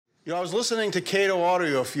You know, I was listening to Cato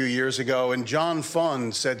Audio a few years ago, and John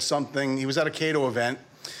Fund said something. He was at a Cato event,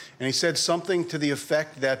 and he said something to the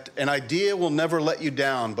effect that an idea will never let you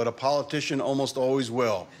down, but a politician almost always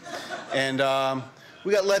will. And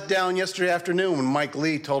we got let down yesterday afternoon when Mike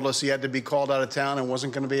Lee told us he had to be called out of town and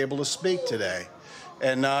wasn't going to be able to speak today.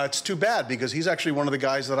 And it's too bad, because he's actually one of the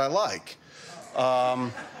guys that I like.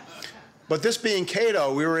 But this being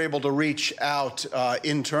Cato, we were able to reach out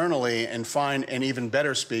internally and find an even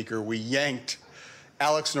better speaker. We yanked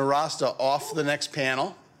Alex Nowrasteh off the next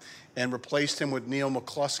panel and replaced him with Neil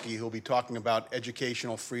McCluskey, who will be talking about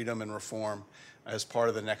educational freedom and reform as part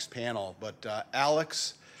of the next panel. But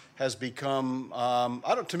Alex has become,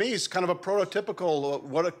 to me, he's kind of a prototypical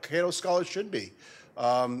what a Cato scholar should be.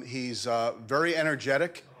 He's very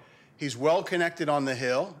energetic. He's well connected on the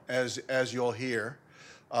Hill, as you'll hear.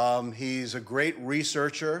 He's a great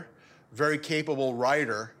researcher, very capable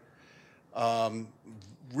writer,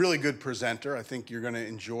 really good presenter. I think you're going to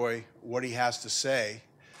enjoy what he has to say.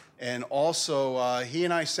 And also, he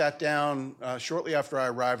and I sat down shortly after I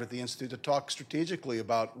arrived at the Institute to talk strategically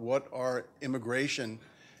about what our immigration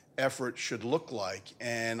effort should look like.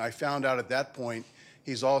 And I found out at that point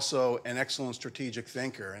he's also an excellent strategic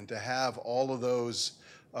thinker. And to have all of those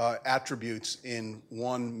attributes in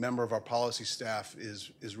one member of our policy staff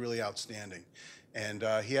is really outstanding. And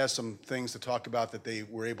he has some things to talk about that they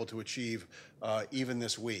were able to achieve even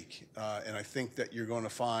this week. And I think that you're going to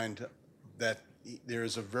find that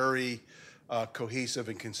there's a very cohesive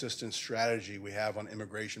and consistent strategy we have on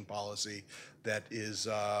immigration policy that is,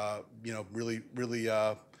 really,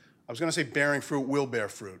 I was going to say bearing fruit, will bear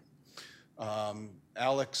fruit.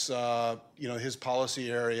 Alex, his policy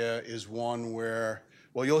area is one where,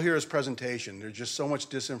 well, you'll hear his presentation. There's just so much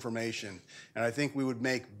disinformation. And I think we would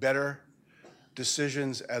make better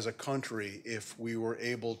decisions as a country if we were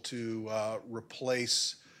able to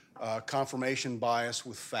replace confirmation bias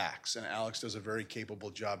with facts. And Alex does a very capable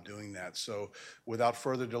job doing that. So without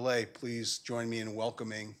further delay, please join me in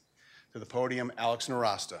welcoming to the podium Alex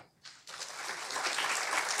Nowrasteh.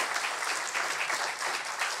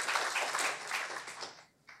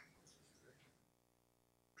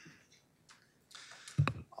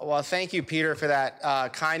 Well, thank you, Peter, for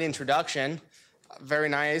that kind introduction. Very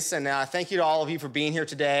nice. And thank you to all of you for being here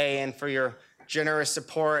today and for your generous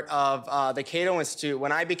support of the Cato Institute.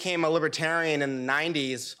 When I became a libertarian in the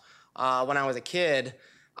 90s, when I was a kid,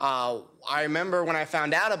 I remember when I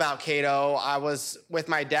found out about Cato, I was with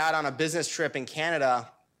my dad on a business trip in Canada,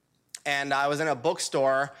 and I was in a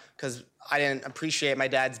bookstore because I didn't appreciate my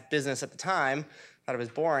dad's business at the time, thought it was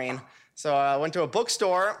boring. So I went to a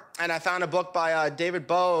bookstore, and I found a book by David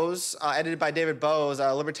Bowes, edited by David Bowes,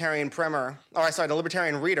 a Libertarian Primer, the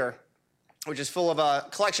Libertarian Reader, which is full of a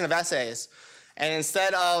collection of essays. And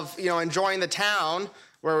instead of, enjoying the town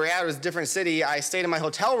where we're at, it was a different city, I stayed in my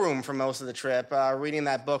hotel room for most of the trip, reading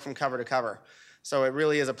that book from cover to cover. So it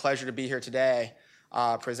really is a pleasure to be here today,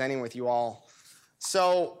 presenting with you all.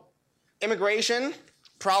 So immigration,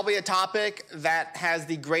 probably a topic that has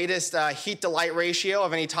the greatest heat to light ratio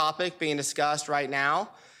of any topic being discussed right now.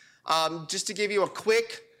 Just to give you a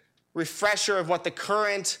quick refresher of what the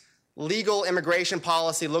current legal immigration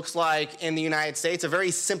policy looks like in the United States, a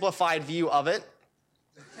very simplified view of it.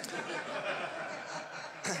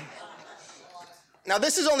 Now,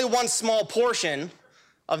 this is only one small portion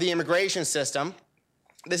of the immigration system.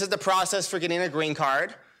 This is the process for getting a green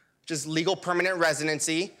card, which is legal permanent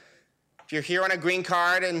residency. If you're here on a green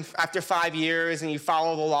card and after 5 years and you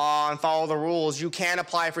follow the law and follow the rules, you can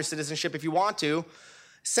apply for citizenship if you want to.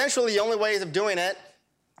 Essentially, the only ways of doing it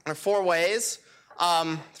are 4 ways.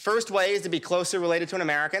 First way is to be closely related to an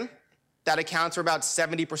American. That accounts for about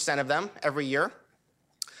 70% of them every year.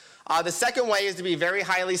 The second way is to be very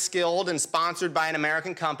highly skilled and sponsored by an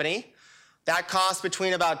American company. That costs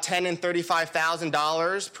between about $10,000 and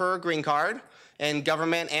 $35,000 per green card in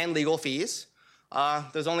government and legal fees.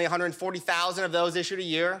 There's only 140,000 of those issued a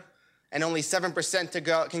year, and only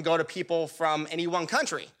 7% can go to people from any one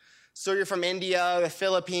country. So you're from India, the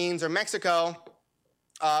Philippines, or Mexico,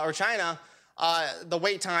 or China, the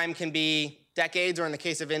wait time can be decades, or in the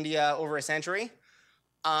case of India, over a century.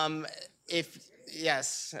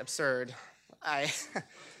 Yes, absurd.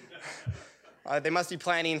 They must be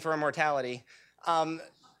planning for immortality.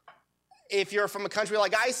 If you're from a country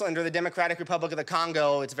like Iceland or the Democratic Republic of the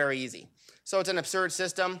Congo, it's very easy. So it's an absurd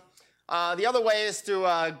system. The other way is through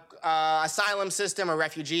asylum system or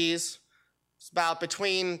refugees. It's about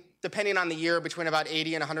depending on the year, between about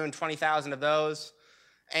 80 and 120,000 of those.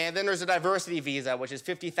 And then there's a diversity visa, which is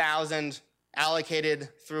 50,000 allocated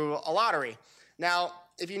through a lottery. Now,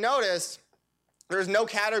 if you notice, there's no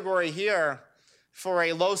category here for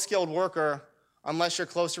a low-skilled worker unless you're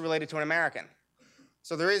closely related to an American.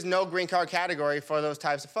 So there is no green card category for those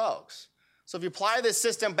types of folks. So if you apply this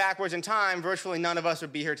system backwards in time, virtually none of us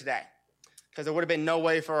would be here today, because there would have been no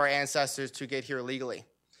way for our ancestors to get here legally.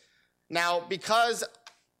 Now, because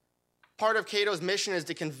part of Cato's mission is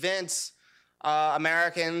to convince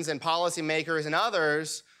Americans and policymakers and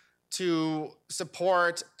others to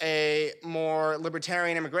support a more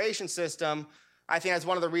libertarian immigration system, I think that's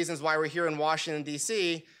one of the reasons why we're here in Washington,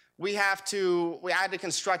 D.C. We had to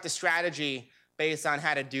construct a strategy based on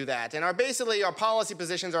how to do that. And basically our policy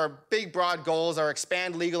positions, our big broad goals are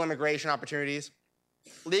expand legal immigration opportunities,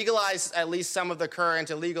 legalize at least some of the current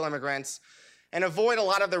illegal immigrants, and avoid a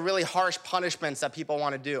lot of the really harsh punishments that people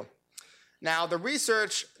want to do. Now, the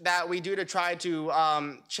research that we do to try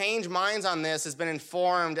to change minds on this has been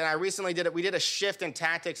informed, and we did a shift in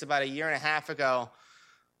tactics about a year and a half ago,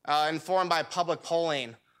 informed by public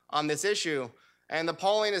polling on this issue. And the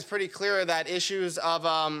polling is pretty clear that issues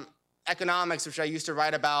of economics, which I used to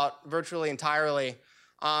write about virtually entirely,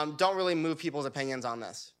 don't really move people's opinions on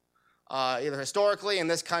this, either historically in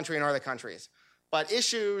this country and other countries. But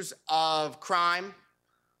issues of crime,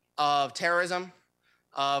 of terrorism,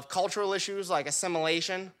 of cultural issues like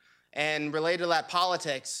assimilation, and related to that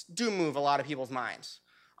politics do move a lot of people's minds.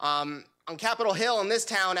 On Capitol Hill in this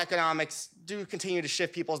town, economics do continue to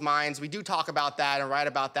shift people's minds. We do talk about that and write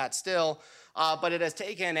about that still, but it has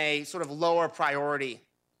taken a sort of lower priority.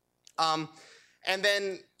 And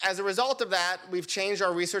then as a result of that, we've changed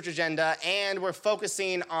our research agenda and we're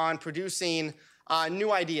focusing on producing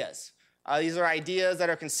new ideas. These are ideas that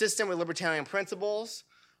are consistent with libertarian principles,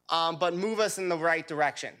 but move us in the right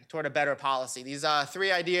direction toward a better policy. These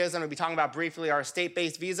three ideas I'm going to be talking about briefly are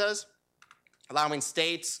state-based visas, allowing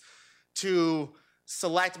states to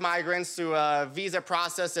select migrants through a visa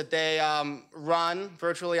process that they run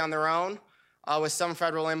virtually on their own with some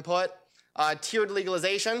federal input, tiered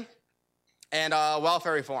legalization, and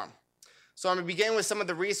welfare reform. So I'm going to begin with some of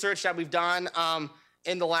the research that we've done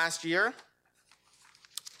in the last year.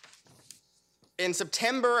 In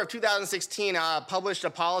September of 2016, I published a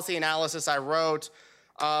policy analysis I wrote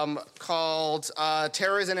called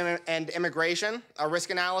Terrorism and Immigration, a Risk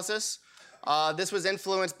Analysis. This was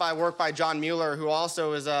influenced by work by John Mueller, who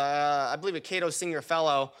also is, I believe, a Cato Senior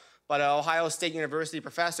Fellow, but an Ohio State University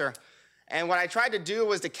professor. And what I tried to do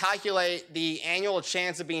was to calculate the annual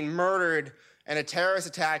chance of being murdered in a terrorist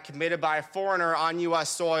attack committed by a foreigner on U.S.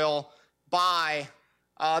 soil by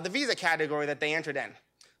the visa category that they entered in.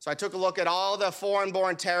 So I took a look at all the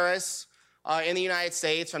foreign-born terrorists in the United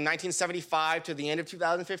States from 1975 to the end of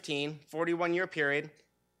 2015, 41-year period.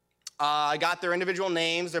 I got their individual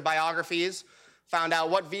names, their biographies, found out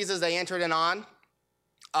what visas they entered in on,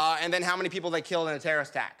 and then how many people they killed in a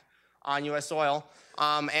terrorist attack on U.S. soil,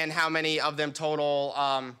 and how many of them total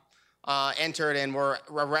entered and were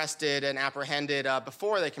arrested and apprehended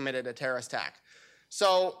before they committed a terrorist attack.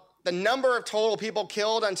 So the number of total people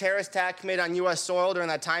killed on terrorist attack committed on U.S. soil during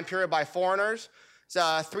that time period by foreigners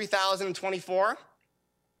is 3,024.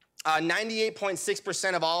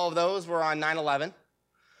 98.6% of all of those were on 9/11.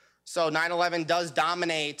 So 9/11 does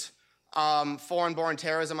dominate foreign-born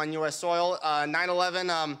terrorism on U.S. soil.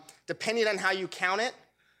 9/11, depending on how you count it,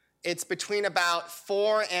 it's between about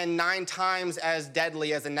 4 and 9 times as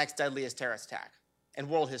deadly as the next deadliest terrorist attack in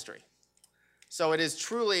world history. So it is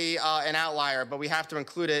truly an outlier, but we have to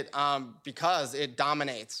include it because it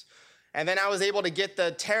dominates. And then I was able to get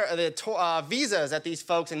the visas that these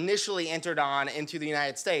folks initially entered on into the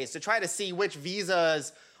United States to try to see which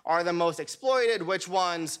visas are the most exploited, which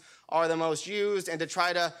ones are the most used, and to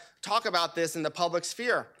try to talk about this in the public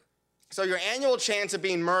sphere. So your annual chance of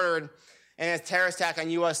being murdered in a terrorist attack on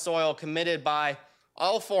U.S. soil committed by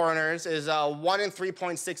all foreigners is 1 in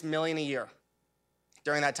 3.6 million a year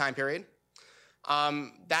during that time period.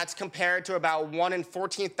 That's compared to about 1 in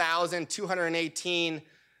 14,218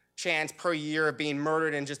 chance per year of being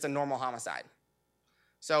murdered in just a normal homicide.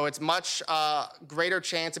 So it's much greater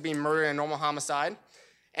chance of being murdered in a normal homicide.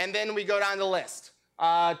 And then we go down the list.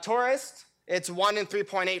 Tourists, it's 1 in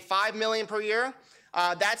 3.85 million per year.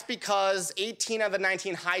 That's because 18 of the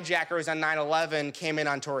 19 hijackers on 9/11 came in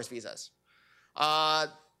on tourist visas.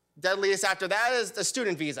 Deadliest after that is the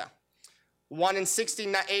student visa. 1 in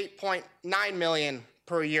 68.9 million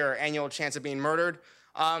per year annual chance of being murdered.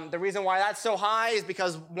 The reason why that's so high is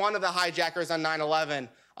because one of the hijackers on 9/11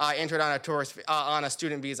 entered on a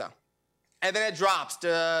student visa. And then it drops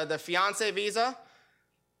to the fiance visa.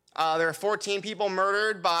 There are 14 people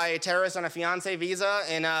murdered by terrorists on a fiance visa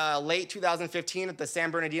in late 2015 at the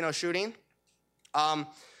San Bernardino shooting.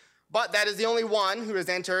 But that is the only one who has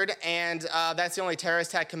entered, and that's the only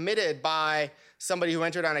terrorist attack committed by somebody who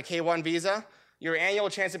entered on a K-1 visa. Your annual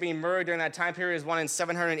chance of being murdered during that time period is 1 in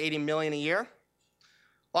 780 million a year.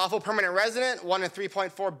 Lawful permanent resident, 1 in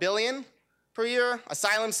 3.4 billion per year.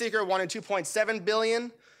 Asylum seeker, 1 in 2.7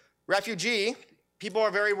 billion. Refugee, people are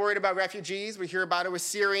very worried about refugees. We hear about it with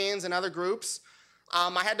Syrians and other groups.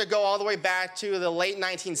 I had to go all the way back to the late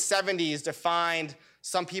 1970s to find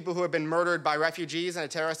some people who have been murdered by refugees in a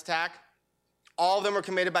terrorist attack. All of them were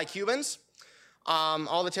committed by Cubans.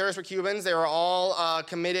 All the terrorists were Cubans. They were all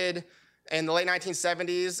committed in the late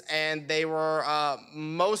 1970s, and they were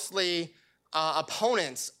mostly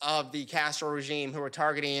opponents of the Castro regime who were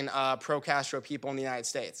targeting pro-Castro people in the United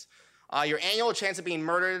States. Your annual chance of being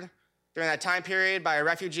murdered during that time period by a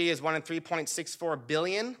refugee is 1 in 3.64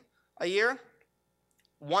 billion a year.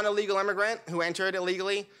 One illegal immigrant who entered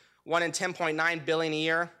illegally, 1 in 10.9 billion a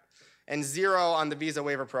year, and 0 on the visa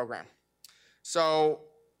waiver program. So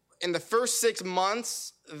in the first 6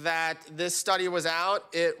 months that this study was out,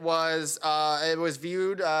 it was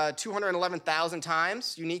viewed 211,000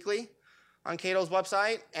 times uniquely on Cato's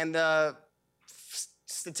website, and the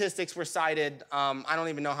statistics were cited, I don't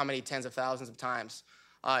even know how many tens of thousands of times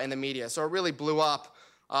in the media. So it really blew up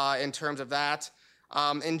in terms of that.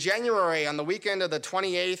 In January, on the weekend of the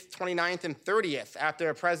 28th, 29th, and 30th,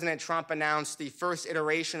 after President Trump announced the first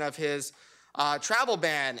iteration of his travel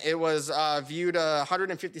ban, it was viewed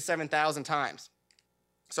 157,000 times.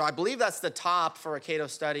 So I believe that's the top for a Cato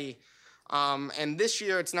study. And this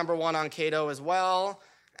year, it's #1 on Cato as well.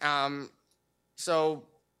 So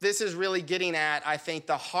this is really getting at, I think,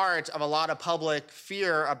 the heart of a lot of public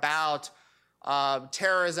fear about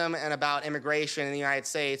terrorism and about immigration in the United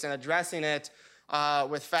States and addressing it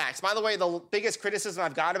with facts. By the way, the biggest criticism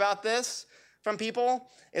I've got about this from people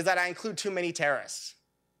is that I include too many terrorists.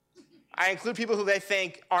 I include people who they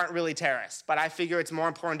think aren't really terrorists, but I figure it's more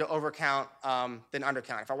important to overcount than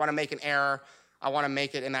undercount. If I want to make an error, I want to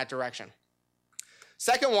make it in that direction.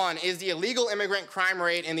 Second one is the illegal immigrant crime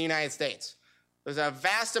rate in the United States. There's a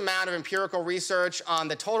vast amount of empirical research on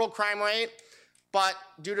the total crime rate, but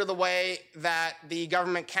due to the way that the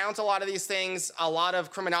government counts a lot of these things, a lot of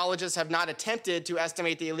criminologists have not attempted to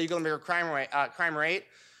estimate the illegal immigrant crime rate.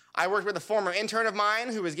 I worked with a former intern of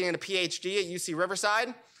mine who was getting a PhD at UC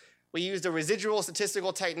Riverside. We used a residual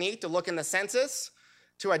statistical technique to look in the census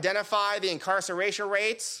to identify the incarceration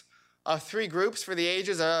rates of 3 groups for the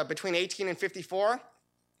ages between 18 and 54.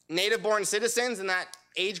 Native-born citizens in that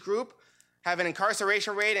age group have an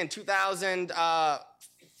incarceration rate in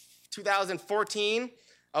 2014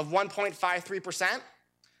 of 1.53%.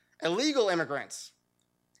 Illegal immigrants,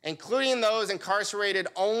 including those incarcerated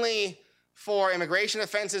only for immigration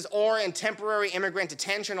offenses or in temporary immigrant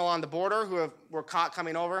detention along the border who were caught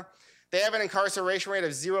coming over, they have an incarceration rate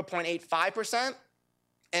of 0.85%,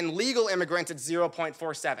 and legal immigrants at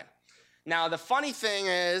 0.47. Now, the funny thing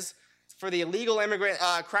is, for the illegal immigrant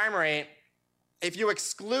crime rate, if you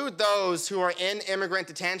exclude those who are in immigrant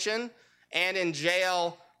detention and in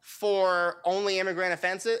jail for only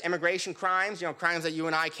immigration crimes, crimes that you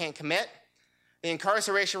and I can't commit, the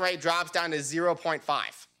incarceration rate drops down to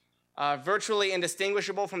 0.5, virtually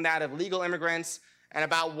indistinguishable from that of legal immigrants and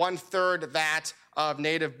about 1/3 that of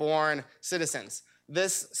native-born citizens.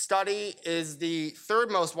 This study is the 3rd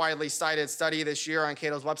most widely cited study this year on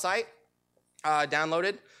Cato's website,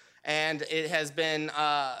 downloaded, and it has been,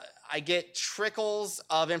 I get trickles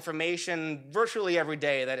of information virtually every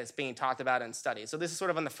day that it's being talked about and studied. So this is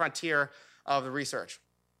sort of on the frontier of the research.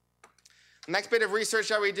 The next bit of research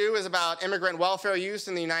that we do is about immigrant welfare use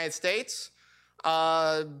in the United States.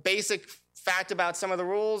 Basic fact about some of the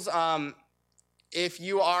rules. If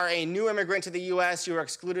you are a new immigrant to the US, you are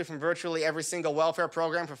excluded from virtually every single welfare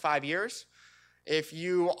program for 5 years. If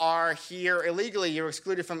you are here illegally, you're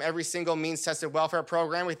excluded from every single means-tested welfare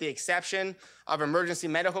program with the exception of emergency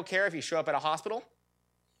medical care if you show up at a hospital.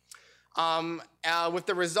 With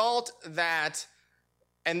the result that,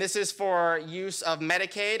 and this is for use of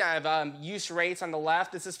Medicaid, I have use rates on the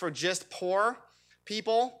left. This is for just poor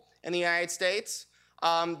people in the United States.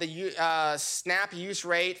 The SNAP use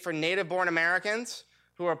rate for native-born Americans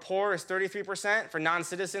who are poor is 33%. For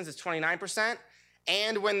non-citizens, it's 29%.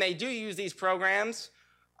 And when they do use these programs,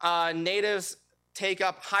 natives take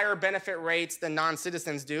up higher benefit rates than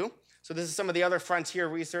non-citizens do. So this is some of the other frontier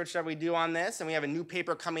research that we do on this, and we have a new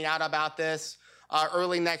paper coming out about this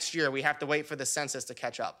early next year. We have to wait for the census to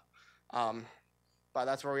catch up. But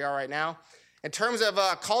that's where we are right now. In terms of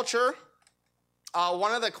culture,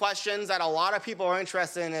 one of the questions that a lot of people are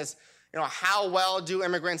interested in is, how well do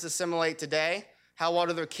immigrants assimilate today? How well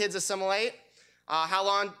do their kids assimilate?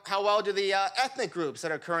 How well do the ethnic groups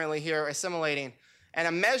that are currently here assimilating? And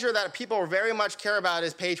a measure that people very much care about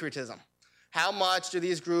is patriotism. How much do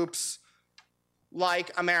these groups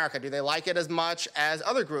like America? Do they like it as much as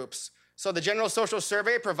other groups? So the General Social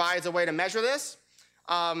Survey provides a way to measure this.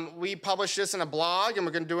 We published this in a blog, and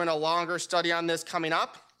we're going to do a longer study on this coming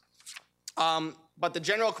up. But the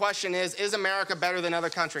general question is America better than other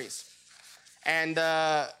countries? And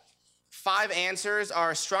 5 answers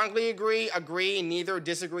are strongly agree, neither,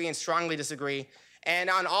 disagree, and strongly disagree. And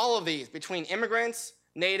on all of these, between immigrants,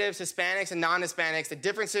 natives, Hispanics, and non-Hispanics, the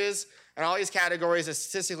differences in all these categories are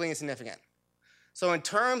statistically insignificant. So in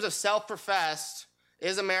terms of self-professed,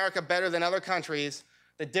 is America better than other countries,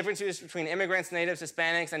 the differences between immigrants, natives,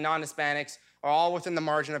 Hispanics, and non-Hispanics are all within the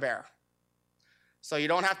margin of error. So you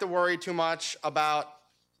don't have to worry too much about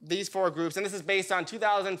these 4 groups, and this is based on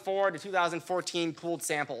 2004 to 2014 pooled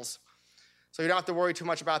samples. So you don't have to worry too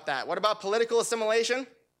much about that. What about political assimilation?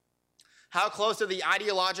 How close are the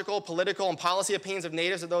ideological, political, and policy opinions of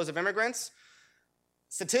natives to those of immigrants?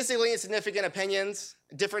 Statistically insignificant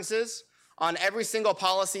differences on every single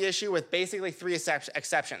policy issue with basically 3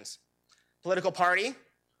 exceptions. Political party,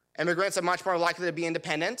 immigrants are much more likely to be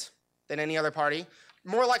independent than any other party,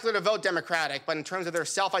 more likely to vote Democratic, but in terms of their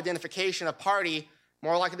self-identification of party,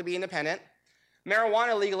 more likely to be independent.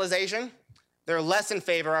 Marijuana legalization, they're less in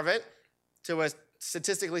favor of it to a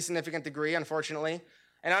statistically significant degree, unfortunately.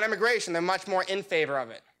 And on immigration, they're much more in favor of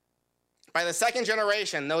it. By the second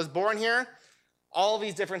generation, those born here, all of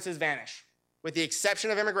these differences vanish, with the exception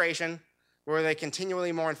of immigration, where they're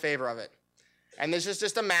continually more in favor of it. And this is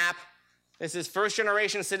just a map. This is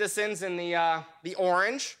first-generation citizens in the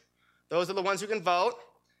orange. Those are the ones who can vote.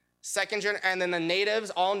 And then the natives,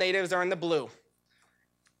 all natives are in the blue.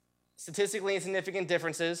 Statistically insignificant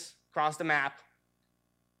differences across the map.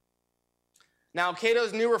 Now,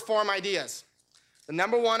 Cato's new reform ideas. The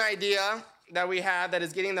number one idea that we have that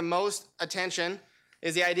is getting the most attention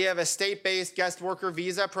is the idea of a state-based guest worker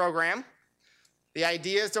visa program. The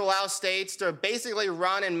idea is to allow states to basically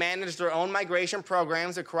run and manage their own migration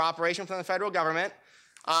programs with cooperation from the federal government.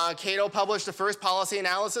 Cato published the first policy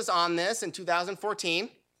analysis on this in 2014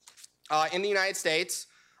 in the United States,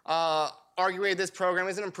 arguing this program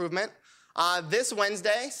is an improvement. This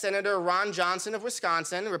Wednesday, Senator Ron Johnson of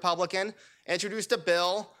Wisconsin, Republican, introduced a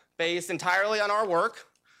bill based entirely on our work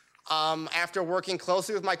after working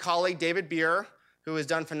closely with my colleague David Beer, who has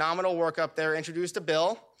done phenomenal work up there, introduced a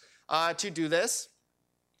bill to do this.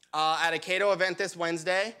 At a Cato event this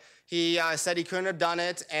Wednesday, he said he couldn't have done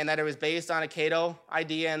it and that it was based on a Cato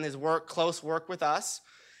idea and his close work with us.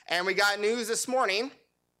 And we got news this morning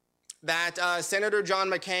that Senator John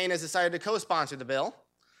McCain has decided to co-sponsor the bill.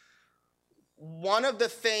 One of the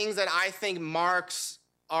things that I think marks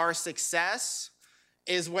our success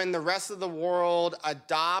is when the rest of the world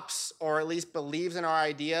adopts or at least believes in our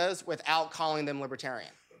ideas without calling them libertarian.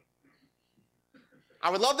 I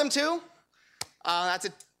would love them to. That's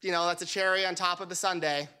a cherry on top of the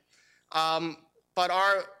sundae. But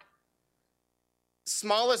our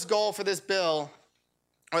smallest goal for this bill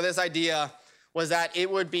or this idea was that it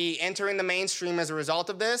would be entering the mainstream as a result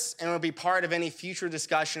of this, and it would be part of any future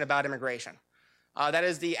discussion about immigration. That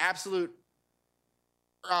is the absolute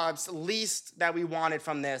least that we wanted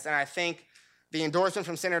from this, and I think the endorsement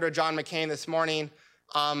from Senator John McCain this morning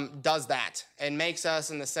does that and makes us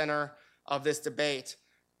in the center of this debate.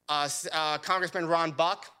 Congressman Ken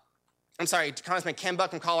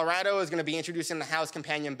Buck from Colorado is going to be introducing the House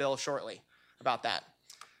companion bill shortly about that.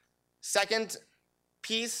 Second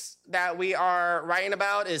piece that we are writing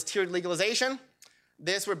about is tiered legalization.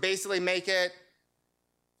 This would basically make it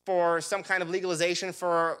for some kind of legalization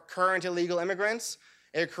for current illegal immigrants.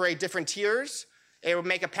 It would create different tiers. It would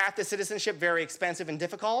make a path to citizenship very expensive and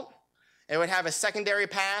difficult. It would have a secondary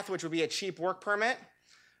path, which would be a cheap work permit.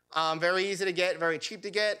 Very easy to get, very cheap to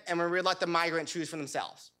get, and we would let the migrant choose for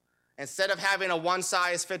themselves. Instead of having a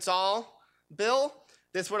one-size-fits-all bill,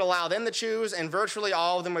 this would allow them to choose, and virtually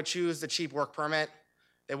all of them would choose the cheap work permit.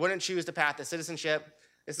 They wouldn't choose the path to citizenship.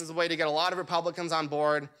 This is a way to get a lot of Republicans on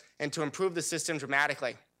board and to improve the system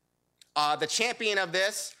dramatically. The champion of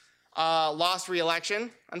this lost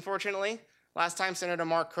re-election, unfortunately. Last time, Senator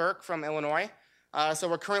Mark Kirk from Illinois. So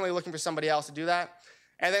we're currently looking for somebody else to do that.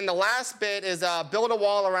 And then the last bit is build a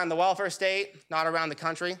wall around the welfare state, not around the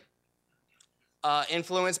country.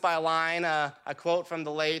 Influenced by a line, a quote from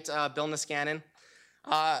the late Bill Niskanen.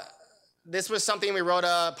 This was something we wrote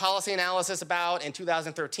a policy analysis about in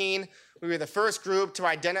 2013. We were the first group to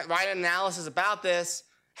write an analysis about this,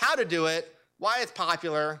 how to do it, why it's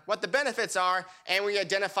popular, what the benefits are, and we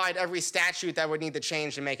identified every statute that would need to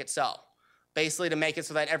change to make it so. Basically to make it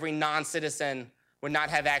so that every non-citizen would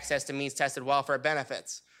not have access to means-tested welfare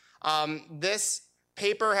benefits. This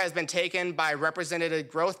paper has been taken by Representative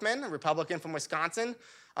Grothman, a Republican from Wisconsin.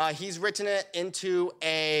 He's written it into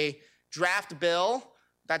a draft bill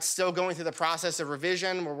that's still going through the process of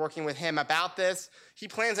revision. We're working with him about this. He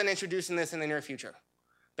plans on introducing this in the near future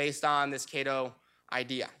based on this Cato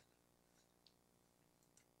idea.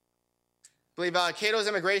 I believe Cato's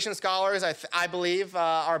immigration scholars, I believe,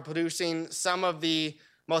 are producing some of the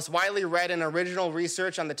most widely read and original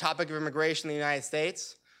research on the topic of immigration in the United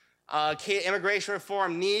States. Immigration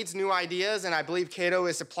reform needs new ideas, and I believe Cato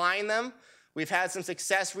is supplying them. We've had some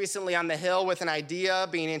success recently on the Hill with an idea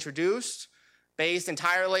being introduced based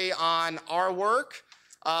entirely on our work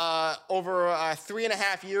over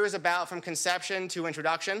 3.5 years about from conception to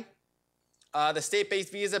introduction. The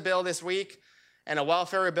state-based visa bill this week and a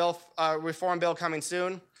welfare reform bill coming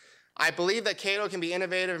soon. I believe that Cato can be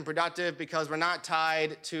innovative and productive because we're not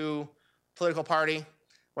tied to political party.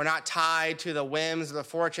 We're not tied to the whims or the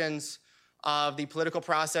fortunes of the political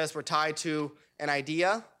process. We're tied to an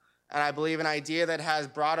idea, and I believe an idea that has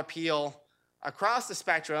broad appeal across the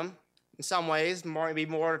spectrum in some ways, maybe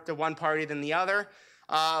more to one party than the other,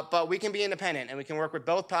 but we can be independent and we can work with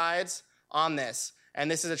both sides on this, and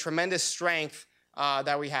this is a tremendous strength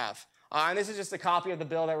that we have. And this is just a copy of the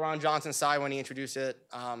bill that Ron Johnson signed when he introduced it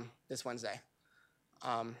this Wednesday.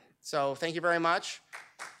 So thank you very much.